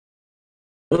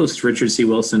Host Richard C.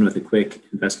 Wilson with a quick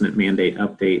investment mandate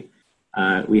update.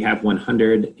 We have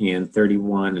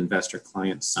 131 investor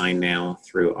clients signed now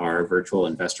through our Virtual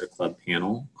Investor Club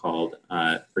panel called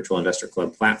Virtual Investor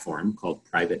Club platform called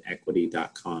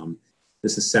privateequity.com.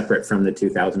 This is separate from the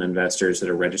 2,000 investors that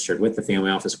are registered with the Family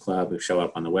Office Club who show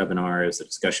up on the webinars, the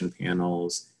discussion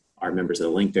panels, our members of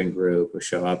the LinkedIn group who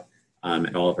show up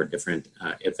at all of our different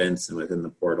events and within the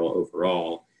portal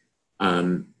overall.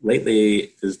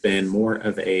 Lately, there's been more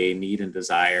of a need and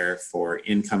desire for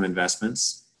income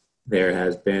investments. There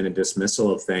has been a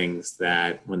dismissal of things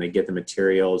that when they get the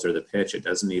materials or the pitch, it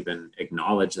doesn't even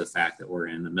acknowledge the fact that we're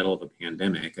in the middle of a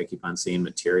pandemic. I keep on seeing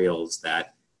materials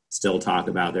that still talk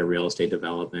about their real estate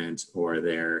development or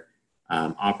their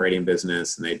operating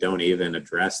business, and they don't even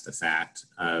address the fact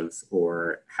of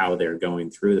or how they're going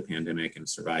through the pandemic and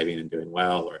surviving and doing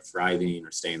well or thriving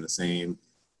or staying the same,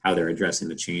 how they're addressing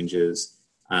the changes.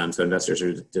 So investors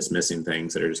are dismissing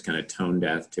things that are just kind of tone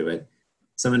deaf to it.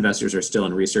 Some investors are still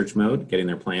in research mode, getting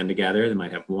their plan together. They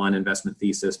might have one investment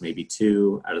thesis, maybe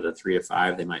two out of the 3 or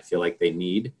 5 they might feel like they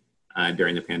need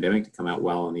during the pandemic to come out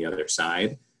well on the other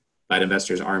side. But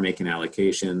investors are making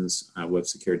allocations. We've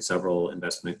secured several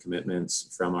investment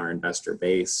commitments from our investor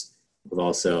base. We've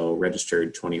also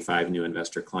registered 25 new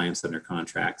investor clients under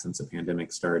contract since the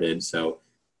pandemic started. So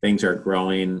things are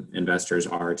growing. Investors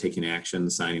are taking action,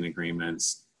 signing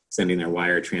agreements, sending their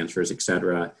wire transfers, et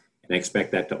cetera. And I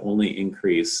expect that to only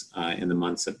increase in the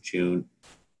months of June,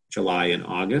 July, and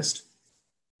August.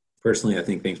 Personally, I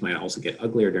think things might also get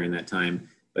uglier during that time.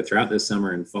 But throughout this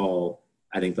summer and fall,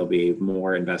 I think there'll be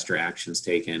more investor actions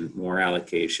taken, more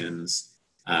allocations.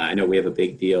 I know we have a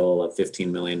big deal, a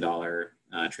 $15 million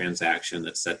transaction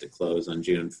that's set to close on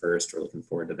June 1st. We're looking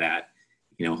forward to that,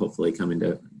 hopefully coming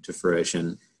to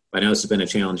fruition. But I know this has been a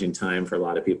challenging time for a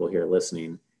lot of people here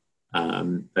listening.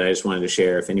 But I just wanted to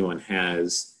share if anyone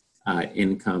has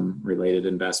income-related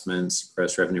investments,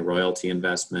 gross revenue royalty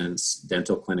investments,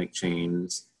 dental clinic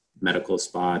chains, medical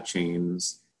spa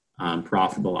chains,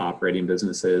 profitable operating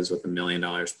businesses with $1 million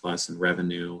plus in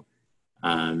revenue.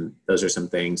 Those are some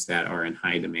things that are in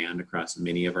high demand across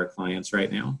many of our clients right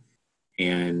now.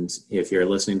 And if you're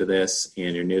listening to this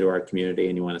and you're new to our community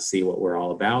and you want to see what we're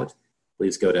all about,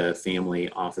 please go to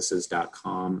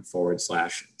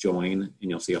familyoffices.com/join, and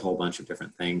you'll see a whole bunch of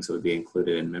different things that would be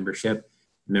included in membership.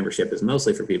 Membership is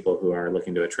mostly for people who are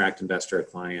looking to attract investor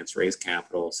clients, raise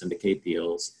capital, syndicate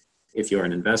deals. If you're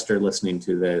an investor listening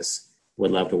to this,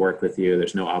 would love to work with you.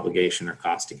 There's no obligation or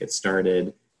cost to get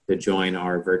started. To join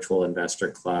our Virtual Investor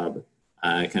Club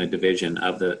kind of division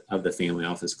of the Family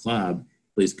Office Club,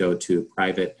 please go to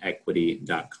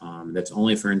privateequity.com. That's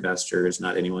only for investors,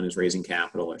 not anyone who's raising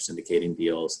capital or syndicating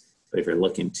deals. But if you're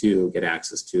looking to get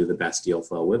access to the best deal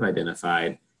flow we've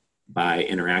identified by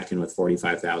interacting with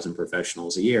 45,000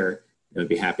 professionals a year, I would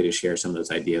be happy to share some of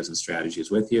those ideas and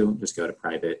strategies with you. Just go to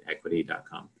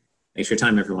privateequity.com. Thanks for your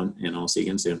time, everyone, and I'll see you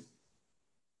again soon.